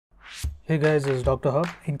Hey guys, this is Dr. Hub.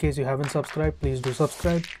 In case you haven't subscribed, please do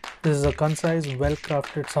subscribe. This is a concise,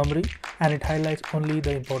 well-crafted summary and it highlights only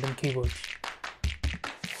the important keywords.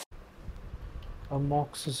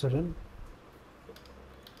 Amoxicillin.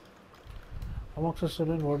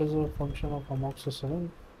 Amoxicillin, what is the function of amoxicillin?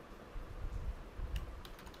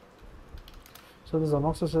 So this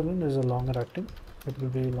amoxicillin is a longer acting. It will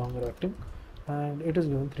be longer acting and it is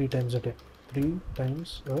given 3 times a day. 3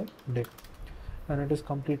 times a day. And it is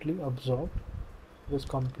completely absorbed. It is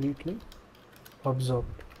completely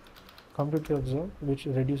absorbed, which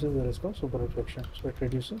reduces the risk of superinfection. So it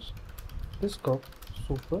reduces risk of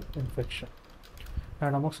superinfection.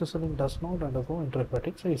 And amoxicillin does not undergo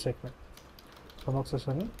intrahepatic recycling.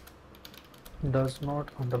 Amoxicillin does not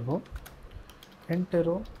undergo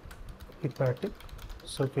enterohepatic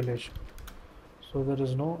circulation. So there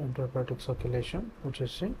is no intrahepatic circulation which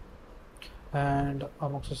is seen. And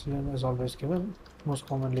amoxicillin is always given most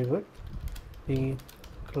commonly with the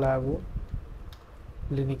clavulanic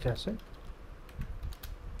acid,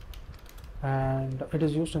 and it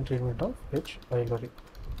is used in treatment of H. pylori.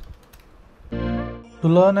 To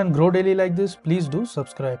learn and grow daily like this, please do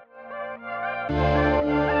subscribe.